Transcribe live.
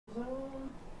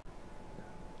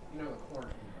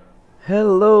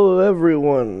Hello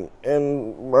everyone,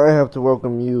 and I have to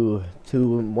welcome you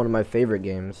to one of my favorite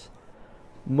games,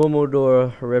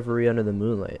 Momodora, Reverie under the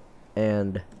Moonlight.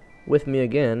 And with me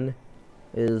again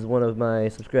is one of my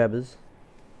subscribers.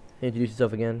 Introduce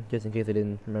yourself again, just in case I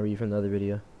didn't remember you from the other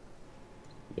video.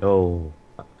 Yo,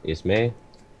 it's me,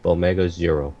 bomega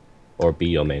 0, or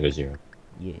B omega 0.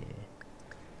 Yeah.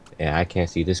 Yeah, I can't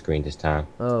see the screen this time.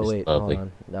 Oh It's wait, hold lovely.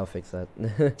 on, I'll fix that.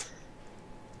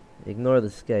 Ignore the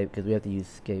Skype, because we have to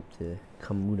use Skype to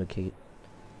communicate.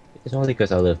 It's only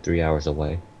because I live 3 hours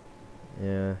away.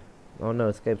 Yeah. Oh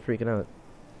no, Skype's freaking out.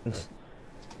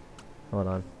 Hold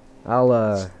on.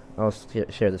 I'll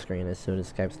share the screen as soon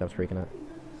as Skype stops freaking out.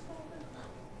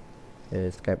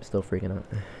 Skype is still freaking out.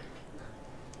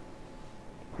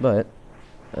 But,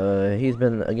 he's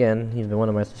been one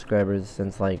of my subscribers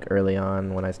since, like, early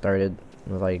on when I started.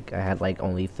 It was like, I had, like,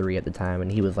 only 3 at the time,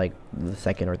 and he was, like, the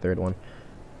second or third one.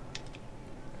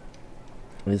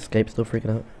 Is Skype still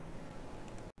freaking out?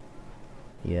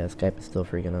 Yeah, Skype is still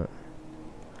freaking out.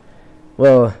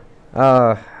 Well,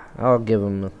 I'll give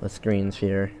him a screen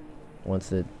share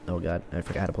once it... Oh god, I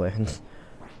forgot how to play.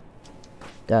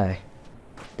 Die.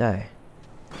 Die.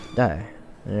 Die.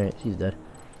 Alright, she's dead.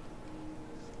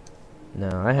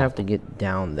 Now, I have to get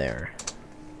down there.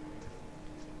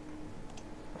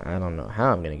 I don't know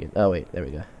how I'm gonna get... Oh wait, there we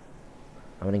go.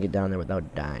 I'm gonna get down there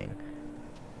without dying.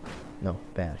 No,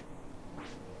 bad.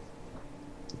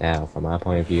 Now, from my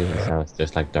point of view, it sounds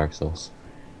just like Dark Souls.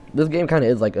 This game kind of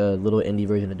is like a little indie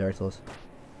version of Dark Souls.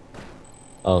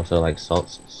 Oh, so like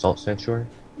Salt Sanctuary?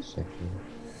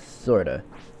 Sorta.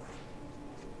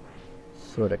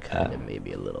 Sorta, kinda,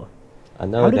 maybe a little. I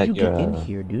know How did that you you're get in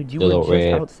here, dude? You the were little just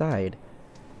red outside.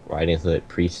 Riding Hood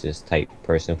priestess type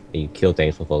person, and you kill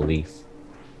things with a leaf.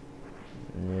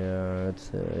 Yeah,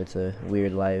 it's a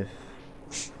weird life.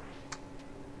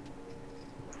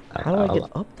 I, How do I I, get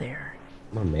up there?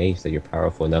 I'm amazed that you're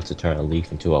powerful enough to turn a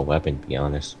leaf into a weapon, to be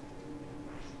honest.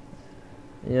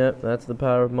 Yep, that's the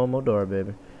power of Momodora,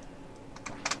 baby.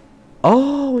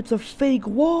 Oh, it's a fake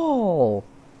wall!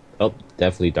 Oh,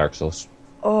 definitely Dark Souls.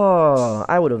 Oh,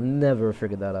 I would have never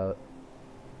figured that out.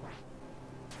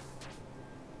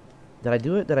 Did I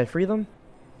do it? Did I free them?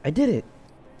 I did it!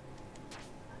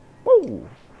 Whoa!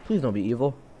 Please don't be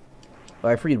evil. Oh,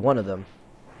 I freed one of them.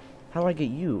 How do I get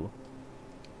you?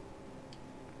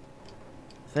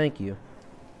 Thank you.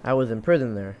 I was in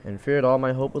prison there, and feared all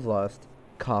my hope was lost.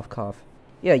 Cough, cough.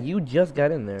 Yeah, you just got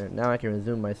in there. Now I can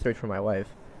resume my search for my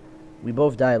wife. We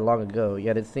both died long ago,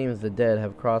 yet it seems the dead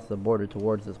have crossed the border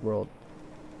towards this world.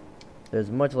 There's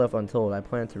much left untold. I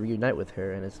plan to reunite with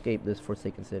her and escape this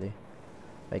forsaken city.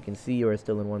 I can see you are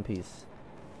still in one piece.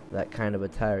 That kind of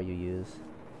attire you use.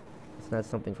 It's not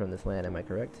something from this land, am I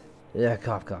correct? Yeah,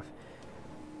 cough, cough.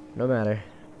 No matter.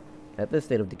 At this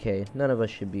state of decay, none of us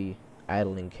should be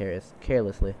idling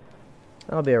carelessly.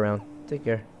 I'll be around. Take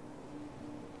care.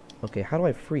 Okay, how do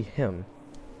I free him?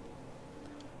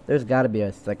 There's gotta be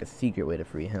like a secret way to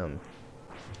free him.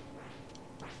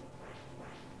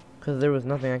 Because there was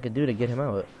nothing I could do to get him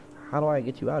out. How do I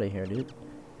get you out of here, dude?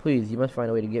 Please, you must find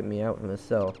a way to get me out from this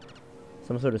cell.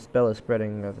 Some sort of spell is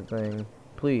spreading of the thing.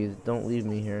 Please, don't leave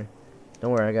me here.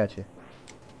 Don't worry, I got you.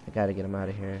 I gotta get him out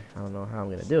of here. I don't know how I'm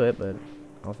gonna do it, but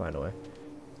I'll find a way.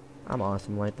 I'm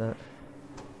awesome like that.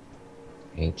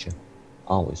 Ain't you?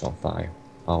 Always on fire.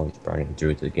 Always burning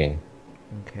through the game.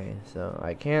 Okay, so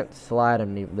I can't slide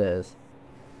underneath this.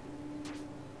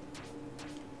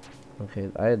 Okay,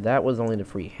 that was only to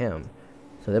free him.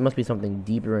 So there must be something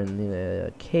deeper in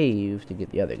the cave to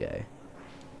get the other guy.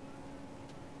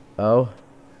 Oh.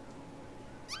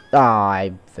 Ah,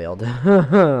 I failed.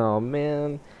 Oh,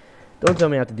 man. Don't tell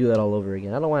me I have to do that all over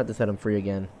again. I don't want to set him free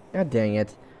again. God dang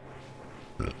it.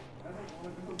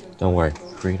 Don't worry,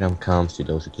 freedom comes to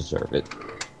those who deserve it.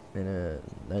 And,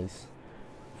 nice.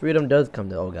 Freedom does come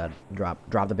to... Oh, God. Drop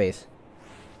the base.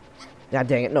 God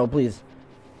dang it. No, please.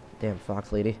 Damn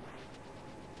fox lady.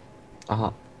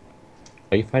 Ah,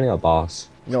 are you fighting a boss?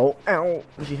 No. Ow.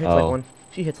 She hits like one.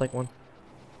 She hits like one.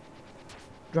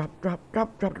 Drop.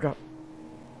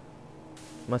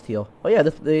 Must heal. Oh, yeah.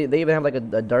 They even have, like,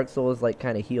 a Dark Souls, like,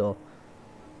 kind of heal.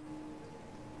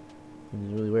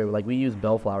 It's really weird. Like, we use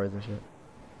bellflowers and shit.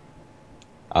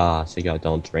 Ah, so y'all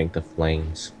don't drink the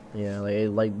flames. Yeah,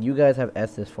 like you guys have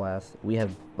Estus flask. We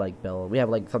have we have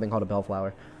like something called a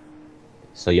bellflower.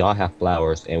 So y'all have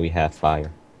flowers and we have fire.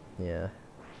 Yeah.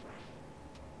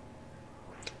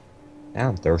 Now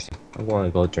I'm thirsty. I'm going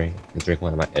to go drink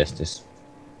one of my Estus.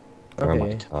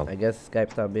 Okay. I guess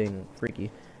Skype stopped being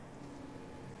freaky.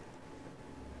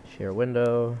 Share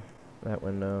window. That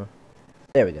window.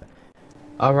 There we go.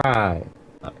 Alright.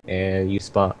 And you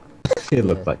spot. It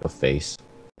looked like a face.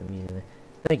 Immediately.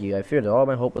 Thank you. I feared that all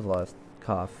my hope was lost.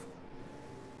 Cough.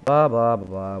 Blah, blah, blah,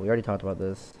 blah. We already talked about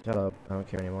this. Shut up. I don't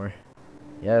care anymore.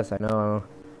 Yes, I know.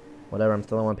 Whatever, I'm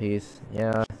still in one piece.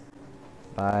 Yeah.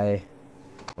 Bye.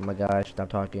 Oh my gosh, stop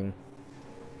talking.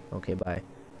 Okay, bye.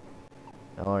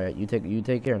 Alright, you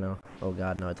take care now. Oh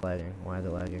god, no, it's lagging. Why is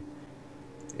it lagging?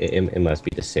 It must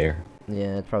be the share.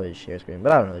 Yeah, it's probably a share screen,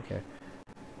 but I don't really care.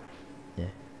 Yeah.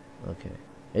 Okay.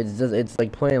 It's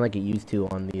like playing like it used to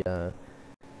on the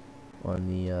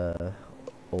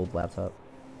old laptop.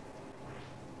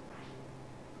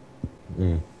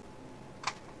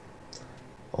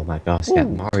 Oh my gosh, it's got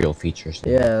Mario features.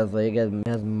 Yeah, it's like it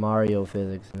has Mario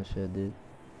physics and shit, dude.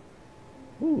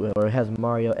 Ooh, or it has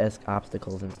Mario-esque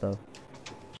obstacles and stuff.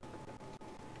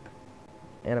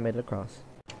 And I made it across.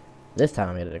 This time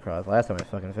I made it across. Last time I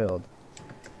fucking failed.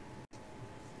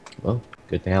 Well,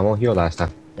 good thing I won't heal last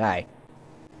time. Die.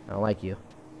 I don't like you.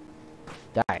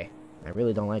 Die. I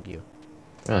really don't like you.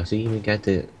 Oh, so you even got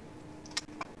the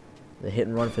hit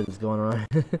and run physics going on.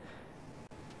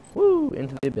 Woo!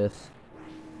 Into the abyss.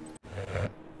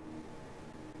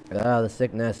 Ah, the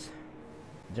sickness.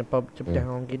 Jump up, jump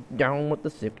down, get down with the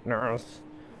sickness.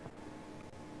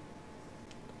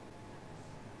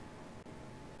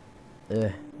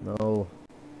 No.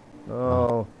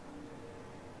 No.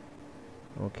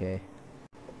 Okay.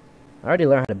 I already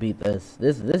learned how to beat this.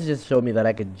 This just showed me that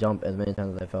I could jump as many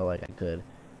times as I felt like I could.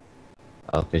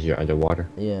 Oh, because you're underwater?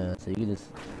 Yeah, so you can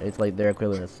just... It's like their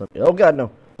equivalent of something. Oh god,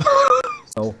 no!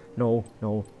 No, no,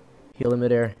 no. Heal in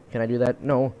midair. Can I do that?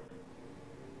 No.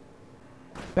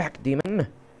 Back, demon!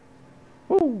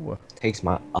 Woo! Takes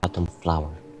my autumn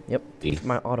flower. Yep, Leaf.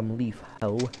 my autumn leaf,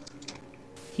 ho.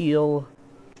 Heal.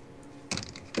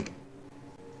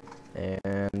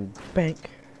 And bank.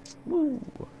 Woo!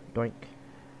 Doink.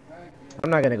 I'm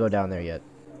not gonna go down there yet.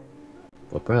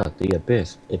 Well, bro, the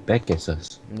abyss, it beckons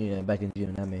us. Yeah, beckons you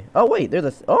and not me. Oh wait, there's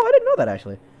a... Oh, I didn't know that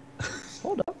actually.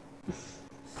 Hold up.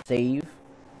 Save.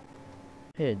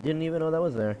 Hey, didn't even know that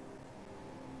was there.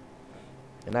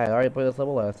 And I already played this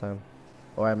level last time.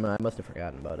 Or I must have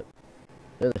forgotten about it.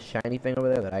 There's a shiny thing over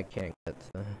there that I can't get.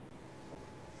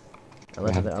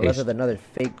 Unless it's another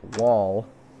fake wall.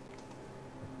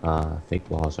 Fake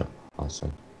walls are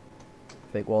awesome.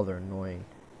 Fake walls are annoying.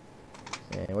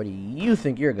 And where do you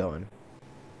think you're going?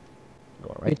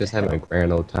 Going right. Just having a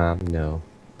grand old time, you know.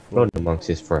 Floating amongst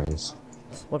his friends.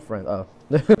 What friends? Oh.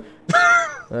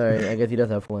 Alright, I guess he does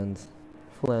have friends.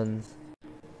 Friends.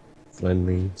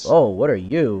 Friendlies. Oh, what are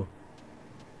you?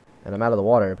 And I'm out of the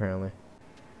water, apparently.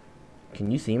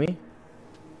 Can you see me?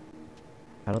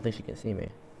 I don't think she can see me.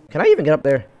 Can I even get up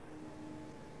there?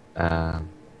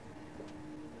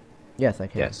 Yes, I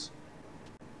can. Yes.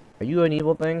 Are you an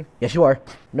evil thing? Yes, you are.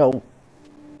 No.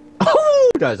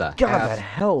 Oh, there's a God, half. that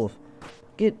health.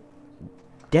 Get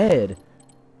dead.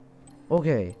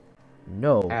 Okay.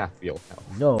 No. Half your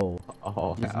health. No.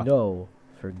 Oh, Just half. no.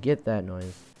 Forget that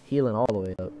noise. Healing all the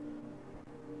way up.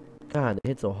 God, it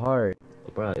hit so hard.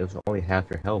 Bro, it was only half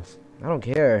your health. I don't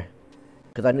care.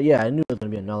 Cause I knew there was gonna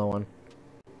be another one.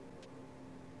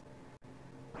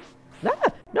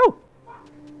 Ah, no.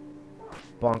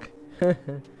 Bonk.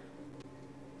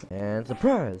 And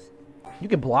surprise. You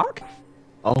can block?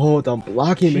 Oh, the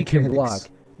blocking She can mechanics. block.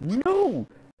 No.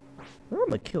 I'm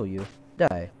gonna kill you.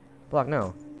 Die. Block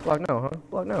now. Block now, huh?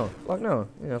 Block now. Block now.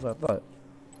 Yeah, that's what I thought.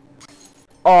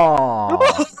 Oh.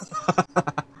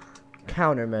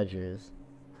 Countermeasures.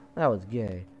 That was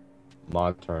gay.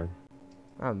 My turn.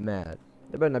 I'm mad.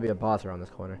 There better not be a boss around this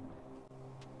corner.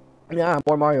 Yeah,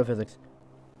 more Mario physics.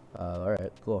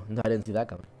 Alright, cool. I didn't see that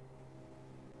coming.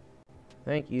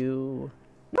 Thank you.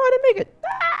 No, I didn't make it.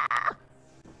 Ah!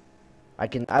 I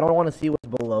don't want to see what's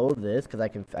below this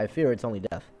because I fear it's only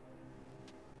death.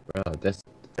 Bro, that's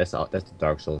the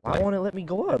Dark Souls. Why won't it let me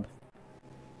go up?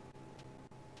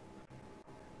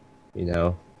 You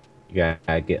know, you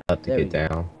gotta get up to There we get go.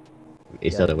 down.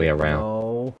 It's the other way around.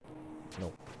 No.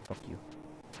 No. Fuck you.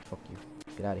 Fuck you.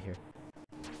 Get out of here.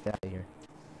 Get out of here.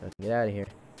 Get out of here.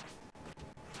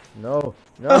 No.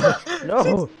 No.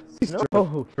 No.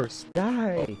 No.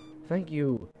 Die. Thank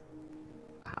you.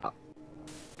 How?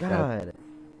 God.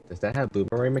 Does that have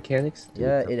boomerang mechanics?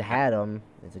 Yeah, it had them.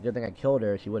 It's a good thing I killed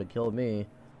her. She would have killed me.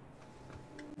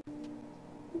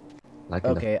 Like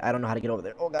Okay, I don't know how to get over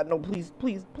there. Oh god, no, please,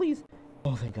 please, please.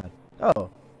 Oh, thank god. Oh.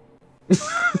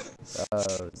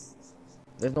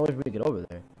 There's no way for me to get over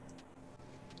there.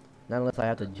 Not unless I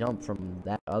have to jump from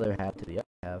that other half to the other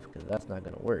half, because that's not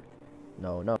gonna work.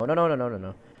 No, no, no, no, no, no, no,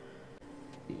 no.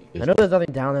 I know there's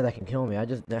nothing down there that can kill me. I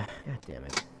just... God damn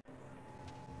it.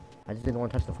 I just didn't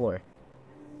want to touch the floor.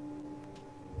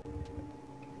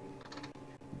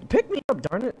 pick me up,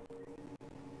 darn it.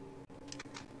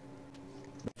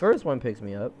 The first one picks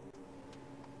me up.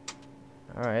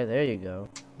 Alright, there you go.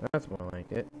 That's more like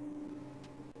it.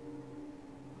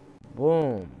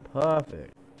 Boom.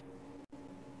 Perfect.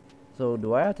 So,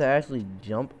 do I have to actually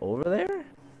jump over there?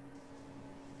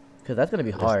 Because that's going to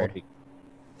be hard.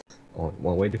 Only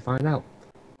one way to find out.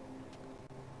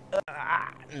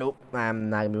 Nope. I'm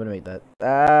not going to be able to make that.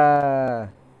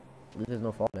 At least there's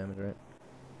no fall damage, right?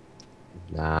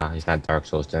 Nah, it's not Dark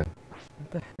Souls then.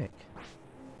 What the heck?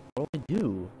 What do I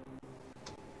do?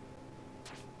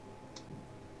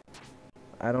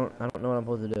 I don't know what I'm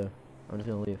supposed to do. I'm just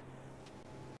gonna leave.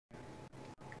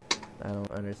 I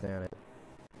don't understand it.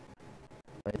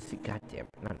 Let's see. Goddamn.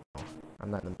 No.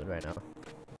 I'm not in the mood right now.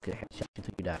 Good headshot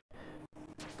until you die.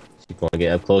 She's going to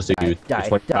get up close to you. Die.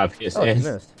 25 hits Oh, you in.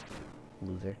 missed.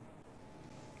 Loser.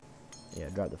 Yeah,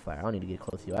 drop the fire. I don't need to get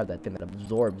close to you. I have that thing that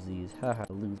absorbs these. Haha,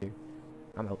 loser.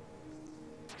 I'm out.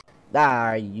 Ah,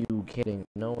 are you kidding?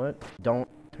 You know what? Don't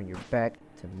turn your back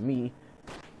to me.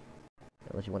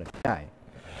 Unless you want to die.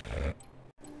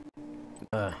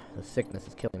 The sickness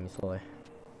is killing me slowly.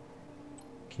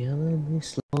 Killing me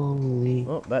slowly.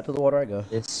 Oh, back to the water I go.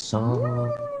 This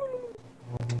song.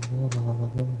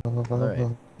 Alright.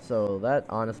 So that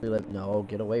honestly no,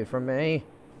 get away from me.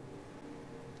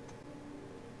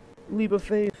 Leap of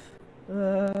faith.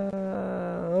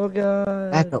 Oh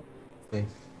god. Back up. Okay.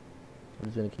 I'm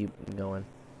just gonna keep going.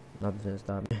 Nothing's gonna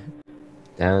stop me.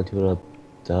 Down to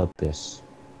the abyss.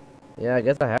 Yeah, I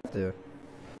guess I have to.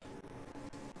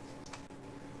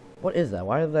 What is that?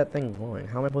 Why is that thing glowing?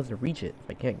 How am I supposed to reach it?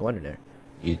 I can't go under there.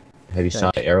 Have you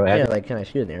shot an arrow at it? Yeah, like, can I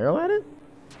shoot an arrow at it?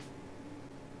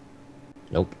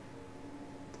 Nope.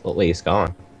 Oh, wait, it's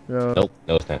gone. No. Nope,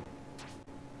 no, it's not.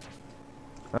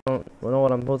 I don't know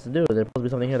what I'm supposed to do. Is there supposed to be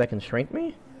something here that can shrink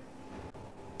me?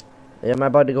 Yeah, am I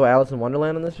about to go Alice in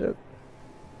Wonderland on this shit?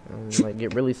 Like,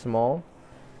 get really small?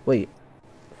 Wait.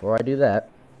 Before I do that,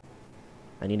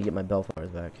 I need to get my bellflowers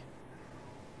back.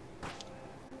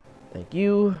 Thank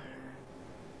you.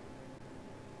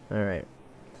 Alright.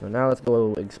 So now let's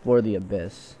go explore the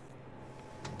abyss.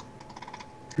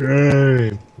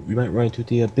 Yay! We might run into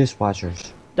the abyss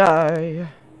watchers. Die!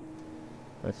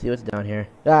 Let's see what's down here.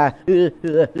 Ah!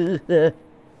 A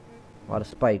lot of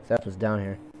spikes. That's what's down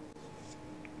here.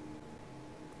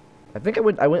 I think I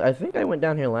went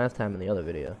down here last time in the other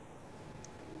video.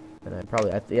 And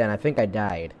I think I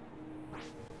died.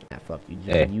 Ah, fuck you.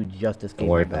 You just escaped. Don't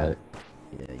worry about it.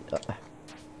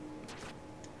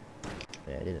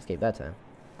 Yeah, I did escape that time.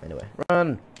 Anyway,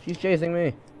 run! She's chasing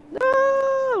me.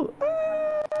 No!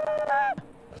 Ah!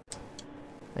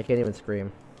 I can't even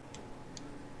scream.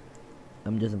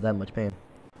 I'm just in that much pain.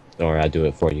 Don't worry, I'll do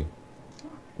it for you.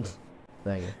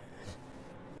 Thank you.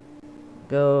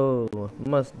 Go.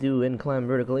 Must do incline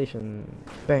verticalation.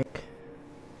 Bank.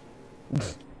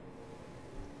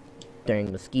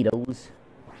 Dang mosquitoes.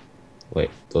 Wait,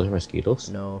 those are mosquitoes?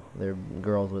 No, they're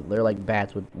girls with. They're like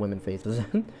bats with women faces.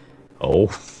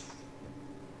 Oh.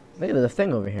 Look at the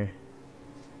thing over here.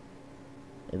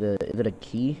 Is it a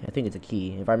key? I think it's a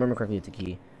key. If I remember correctly, it's a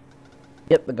key.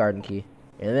 Yep, the garden key.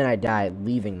 And then I died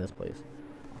leaving this place.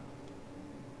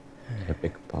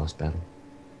 Epic boss battle.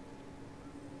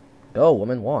 Go,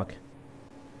 woman, walk.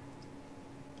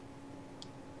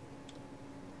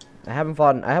 I haven't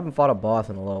fought a boss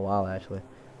in a little while actually.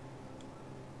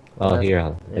 Oh,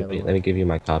 here, let me give you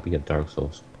my copy of Dark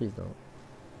Souls. Please don't.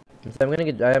 So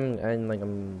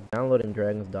I'm downloading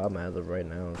Dragon's Dogma as of right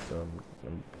now, so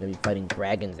I'm gonna be fighting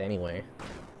dragons anyway.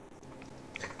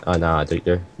 Oh, nah,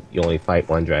 you only fight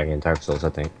one dragon in Dark Souls, I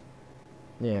think.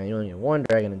 Yeah, you only get one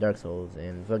dragon in Dark Souls,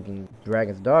 and fucking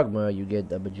Dragon's Dogma, you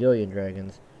get a bajillion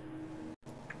dragons.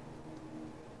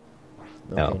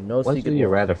 Okay, no what secret. do you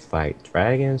rather fight,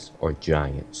 dragons or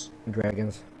giants?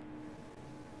 Dragons.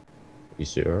 You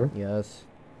sure? Yes.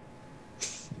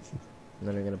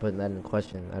 Then they're gonna put that in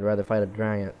question. I'd rather fight a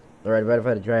giant, or I'd rather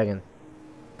fight a dragon.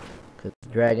 Cause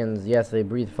dragons, yes, they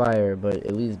breathe fire, but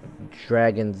at least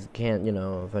dragons can't, you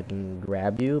know, fucking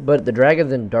grab you. But the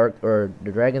dragons in the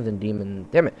dragons in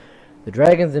the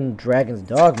dragons in Dragon's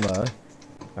Dogma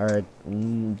are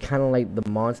kind of like the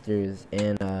monsters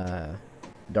in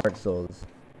Dark Souls,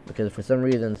 because for some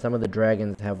reason some of the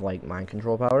dragons have like mind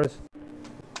control powers,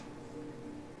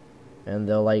 and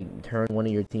they'll like turn one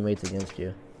of your teammates against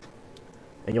you,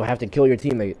 and you'll have to kill your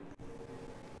teammate,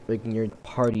 making your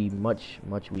party much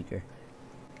weaker.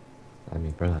 I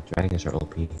mean, bro, dragons are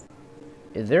OP.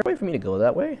 Is there a way for me to go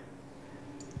that way?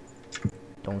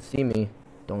 Don't see me.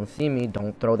 Don't see me.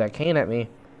 Don't throw that cane at me.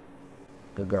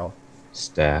 Good girl.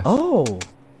 Staff. Oh!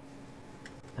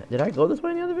 Did I go this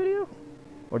way in the other video?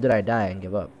 Or did I die and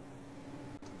give up?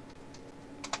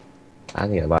 I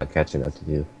think a lot of catching up to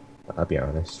do. I'll be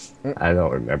honest. Mm. I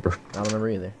don't remember. I don't remember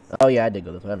either. Oh yeah, I did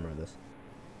go this way. I remember this.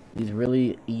 These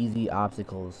really easy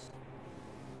obstacles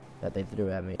that they threw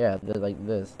at me. Yeah, they're like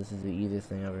this. This is the easiest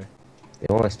thing ever. They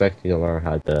won't expect you to learn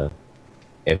how to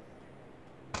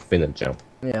infinite jump.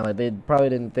 Yeah, like they probably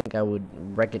didn't think I would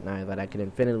recognize that I could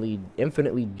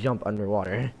infinitely jump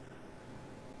underwater.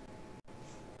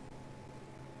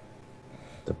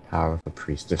 The power of a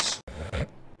priestess.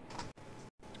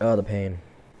 Oh, the pain.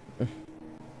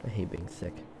 I hate being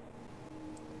sick.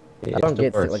 It's I don't the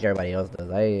get sick worst. like everybody else does.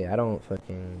 I don't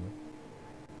fucking...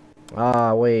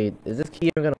 Ah, wait. Is this key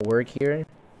even gonna work here?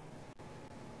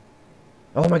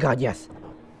 Oh my god, yes!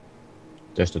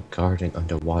 There's a garden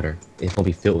underwater. It's gonna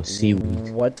be filled with seaweed.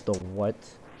 What the what?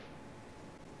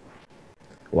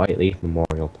 White Leaf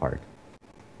Memorial Park.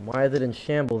 Why is it in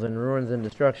shambles and ruins and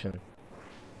destruction?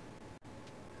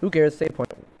 Who cares? Save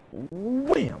point.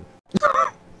 Wham!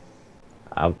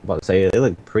 I was about to say they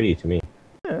look pretty to me.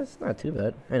 Yeah, it's not too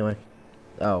bad. Anyway.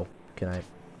 Oh, can I...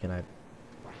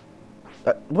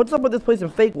 what's up with this place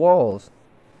and fake walls?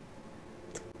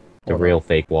 The Hold real on.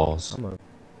 fake walls. I'm gonna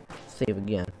save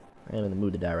again. I am in the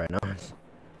mood to die right now.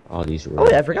 All these. Oh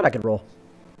yeah, I forgot I could roll.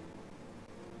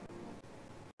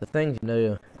 The things, you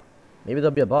know, maybe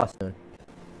there'll be a boss soon.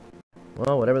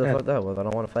 Well, whatever the fuck that was, I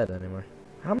don't want to fight it anymore.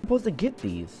 How am I supposed to get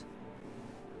these?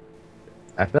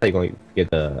 I feel like you're going to get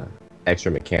the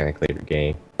extra mechanic later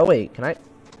game. Oh wait, can I?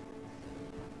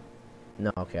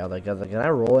 No, okay. I was like, can I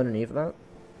roll underneath that?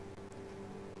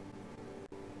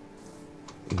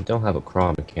 You don't have a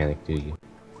crawl mechanic, do you?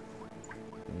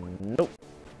 Nope.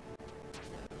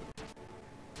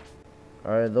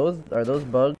 Are those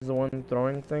bugs the one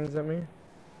throwing things at me?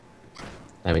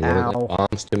 I mean, they look Ow. like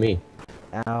bombs to me.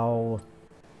 Ow.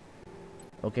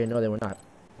 Okay, no, they were not.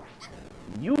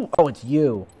 You. Oh, it's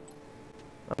you.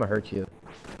 I'm gonna hurt you.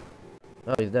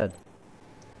 Oh, he's dead.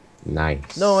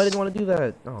 Nice. No, I didn't want to do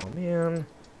that. Oh man.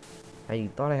 I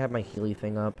thought I had my Healy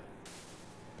thing up.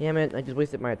 Damn it! I just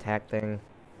wasted my attack thing.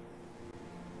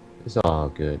 It's all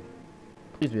good.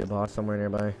 Please be a boss somewhere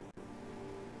nearby.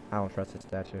 I don't trust this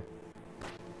statue.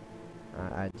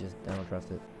 I don't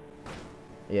trust it.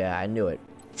 Yeah, I knew it.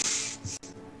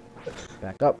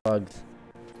 Back up, bugs.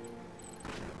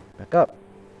 Back up.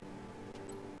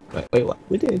 Wait, what?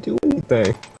 We didn't do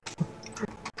anything.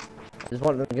 I just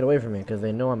wanted them to get away from me because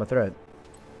they know I'm a threat.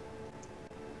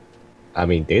 I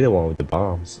mean, they the one with the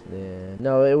bombs. Yeah.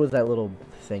 No, it was that little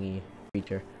thingy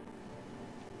creature.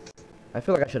 I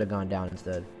feel like I should have gone down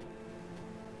instead.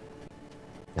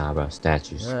 Nah, bro,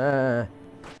 statues.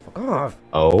 Fuck off!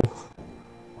 Oh.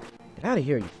 Get out of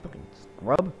here, you fucking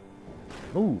scrub!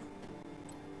 Move!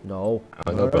 No. I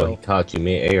don't know, bro. He caught you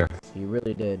mid-air. He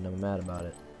really did, and I'm mad about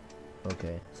it.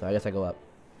 Okay, so I guess I go up.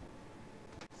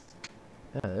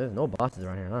 Yeah, there's no bosses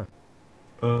around here, huh?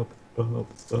 Up,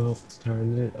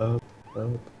 turn it up.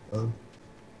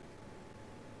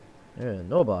 There are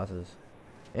no bosses.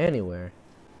 Anywhere.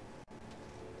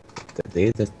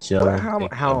 There's a jump.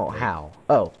 How?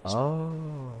 Oh.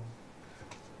 Oh.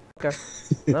 Okay.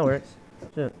 That works.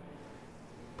 Shit.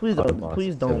 Please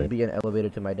don't be an elevator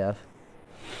to my death.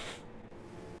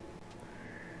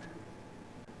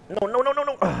 No.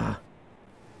 Ah.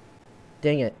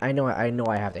 Dang it. I know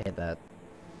I have to hit that.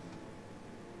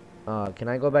 Can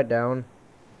I go back down?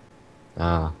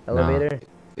 Elevator?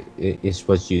 Nah. It's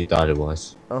what you thought it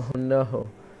was. Oh no.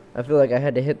 I feel like I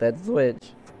had to hit that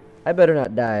switch. I better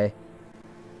not die.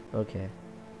 Okay.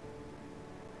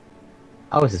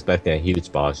 I was expecting a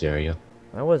huge boss area.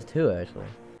 I was too, actually.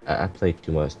 I played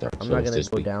too much Dark I'm Souls not gonna this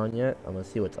go week. down yet. I'm gonna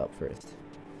see what's up first.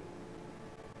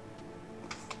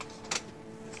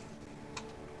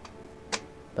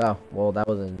 Oh, well, that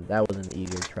was an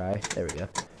eager try. There we go.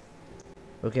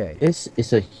 Okay.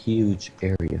 It's a huge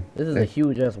area. This is a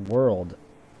huge ass world.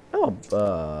 Oh,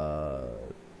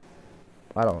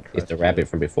 I don't trust It's the you. rabbit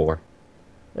from before.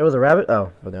 There was a rabbit?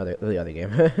 Oh, from the other game.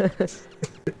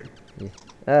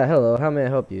 Hello, how may I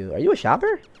help you? Are you a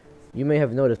shopper? You may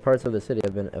have noticed parts of the city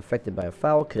have been affected by a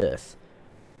foul curse.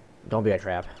 Don't be a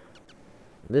trap.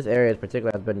 This area in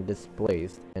particular has been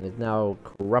displaced and is now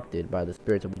corrupted by the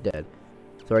spirits of the dead.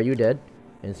 So are you dead?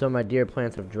 And some of my dear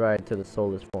plants have dried to the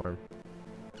soulless form.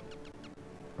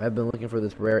 I've been looking for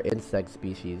this rare insect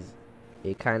species,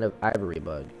 a kind of ivory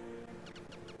bug.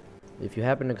 If you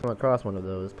happen to come across one of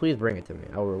those, please bring it to me.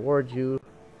 I will reward you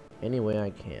any way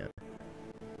I can.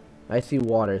 I see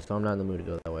water, so I'm not in the mood to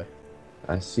go that way.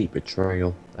 I see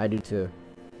betrayal. I do too.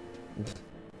 If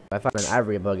I find an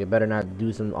ivory bug, it better not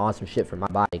do some awesome shit for my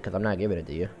body, because I'm not giving it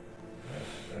to you.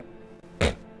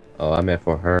 Oh, I meant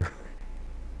for her.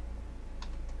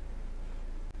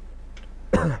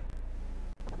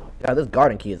 Yeah, this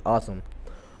garden key is awesome.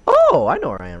 Oh, I know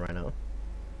where I am right now.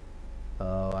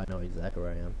 Oh, I know exactly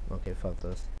where I am. Okay, fuck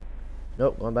this.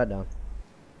 Nope, going back down.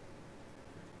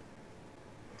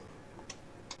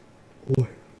 Ooh.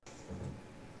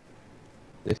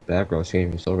 This background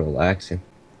change is so relaxing.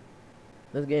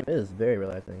 This game is very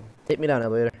relaxing. Take me down,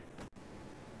 elevator.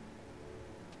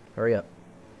 Hurry up.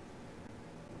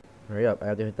 Hurry up. I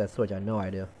have to hit that switch. I know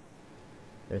I do.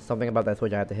 There's something about that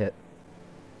switch I have to hit.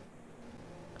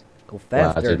 Go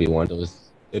faster. Wow, it'd be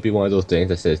one of those things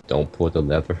that says don't pull the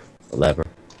lever. The lever.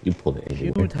 You pull it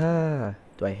anyway. Shoot.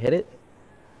 Do I hit it?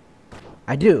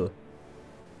 I do.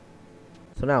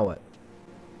 So now what?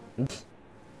 What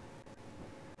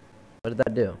did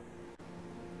that do?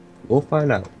 We'll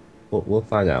find out. We'll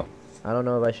find out. I don't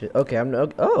know if I should. Okay,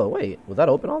 oh, wait. Was that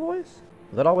open always?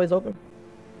 Was that always open?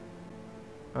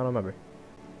 I don't remember.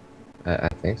 I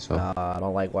think so. I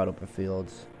don't like wide open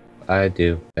fields. I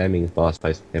do. That means boss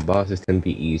fights. And bosses tend to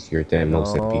be easier than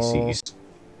most NPCs.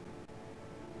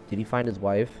 Did he find his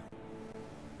wife?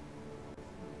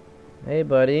 Hey,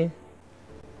 buddy.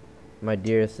 My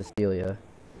dear Cecilia.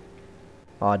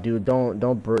 Aw, dude, don't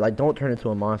turn into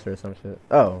a monster or some shit.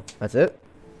 Oh, that's it?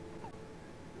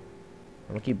 I'm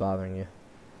gonna keep bothering you.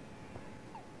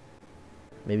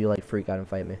 Maybe like freak out and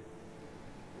fight me.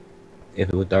 If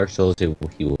it was Dark Souls, he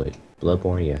would.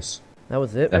 Bloodborne, yes. That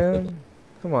was it, Definitely. man?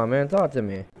 Come on, man, talk to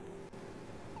me.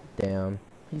 Damn,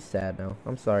 he's sad now.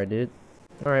 I'm sorry, dude.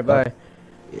 Alright, bye.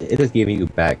 It is giving you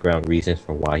background reasons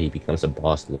for why he becomes a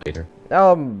boss later.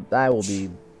 I will be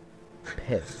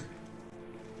pissed.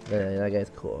 Yeah, that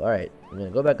guy's cool. Alright, I'm gonna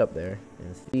go back up there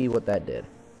and see what that did.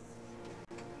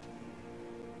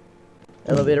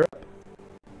 Elevator up.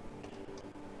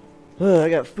 I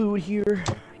got food here,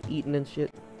 eating and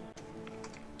shit.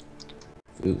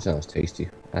 Food sounds tasty.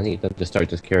 I need them to start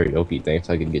this karaoke thing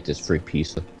so I can get this free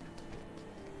pizza.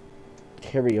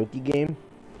 Karaoke game?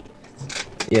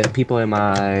 Yeah, people in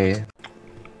my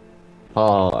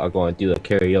hall are going to do a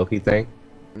karaoke thing.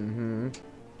 Mm-hmm.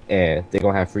 And they're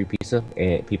going to have free pizza,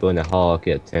 and people in the hall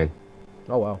get 10.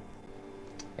 Oh, wow.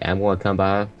 And I'm going to come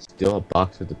by, steal a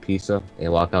box of the pizza,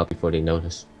 and walk out before they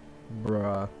notice.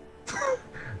 Bruh.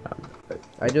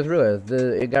 I just realized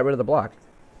it got rid of the block.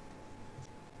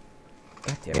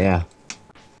 God damn it. Yeah.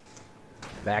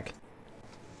 Back.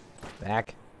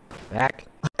 Back. Back.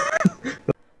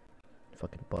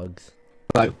 Fucking bugs.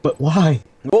 Like, but why?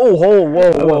 Whoa, whoa, whoa,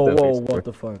 I whoa, love that whoa, face what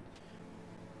the fuck?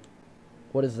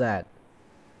 What is that?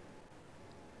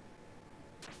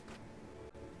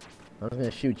 I'm just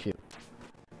gonna shoot you.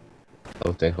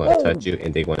 Oh, they're going to touch you,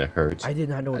 and they want to hurt. I did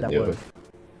not know what that knew was. it.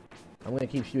 I'm gonna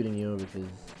keep shooting you because...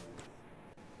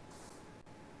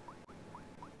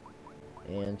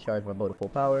 And charge my bow to full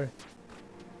power.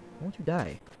 Why won't you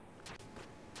die?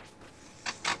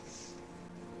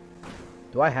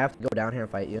 Do I have to go down here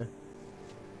and fight you?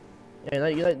 Yeah,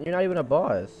 you're not even a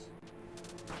boss.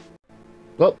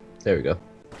 Well, there we go.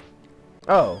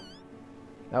 Oh.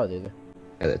 That was easy.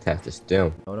 Gotta attack this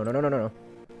down. Oh, no, no, no, no, no, no.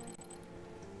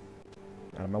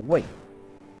 Out of my way.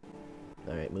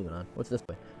 Alright, moving on. What's this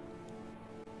way?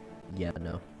 Yeah,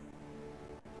 no.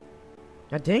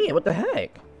 God dang it, what the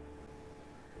heck?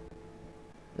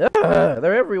 Ah,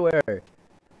 they're everywhere.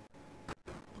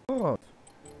 Oh,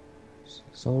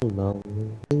 So long.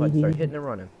 I'd start hitting and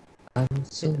running. I'm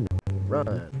so long.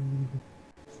 Run.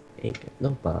 Ain't got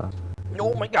nobody.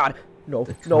 Oh my god. No,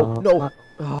 The no, no.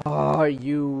 cop- Are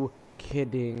you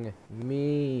kidding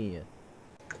me?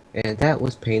 And that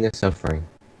was pain and suffering.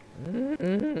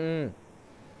 Oh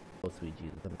sweet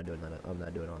Jesus, I'm not doing that. I'm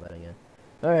not doing all that again.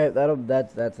 Alright,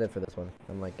 that's it for this one.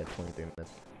 I'm like at 23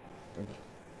 minutes.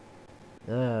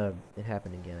 It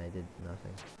happened again. I did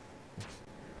nothing.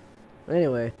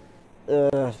 Anyway,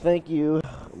 thank you,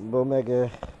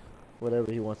 Bomega,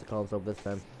 whatever he wants to call himself this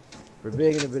time, for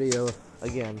being in the video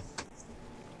again.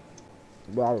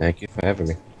 Wow. Thank you for having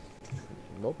me.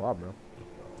 No problem,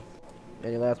 bro.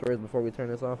 Any last words before we turn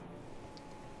this off?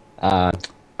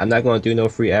 I'm not gonna do no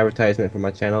free advertisement for my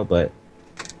channel, but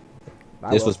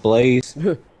this was Blaze.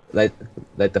 let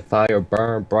the fire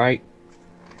burn bright,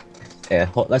 and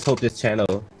let's hope this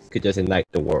channel could just ignite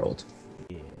the world.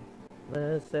 Yeah.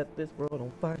 Let's set this world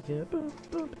on fire. Boom,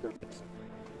 boom, boom.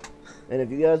 And if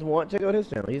you guys want, check out his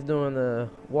channel. He's doing the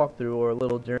walkthrough or a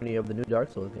little journey of the new Dark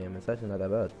Souls game. It's actually not that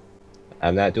bad.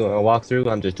 I'm not doing a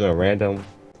walkthrough. I'm just doing random,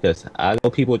 because I know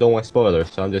people don't want spoilers,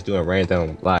 so I'm just doing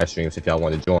random live streams if y'all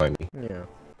want to join me. Yeah.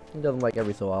 He does them like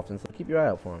every so often, so keep your eye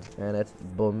out for him. And that's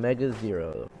bomega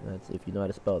 0. That's if you know how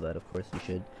to spell that, of course you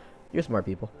should. You're smart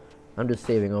people. I'm just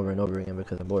saving over and over again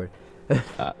because I'm bored.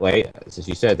 Wait, since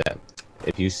you said that,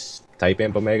 if you type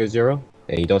in bomega 0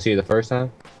 and you don't see it the first time,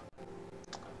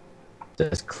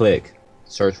 Just click.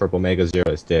 Search for Bomega Zero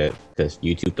instead, because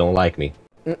YouTube don't like me.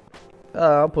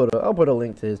 I'll put a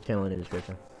link to his channel in the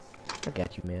description. I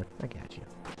got you, man. I got you.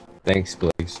 Thanks,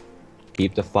 Blaze.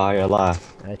 Keep the fire alive.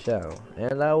 I shall.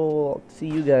 And I will see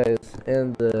you guys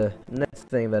in the next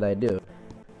thing that I do.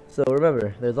 So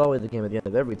remember, there's always a game at the end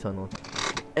of every tunnel.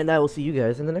 And I will see you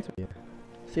guys in the next video.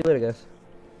 See you later, guys.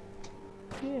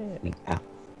 Yeah. Ow.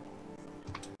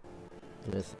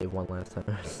 Just save one last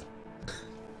time.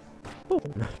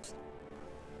 Boom.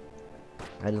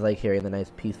 I just like hearing the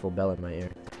nice peaceful bell in my ear.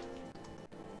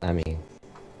 I mean,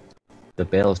 the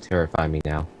bells terrify me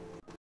now.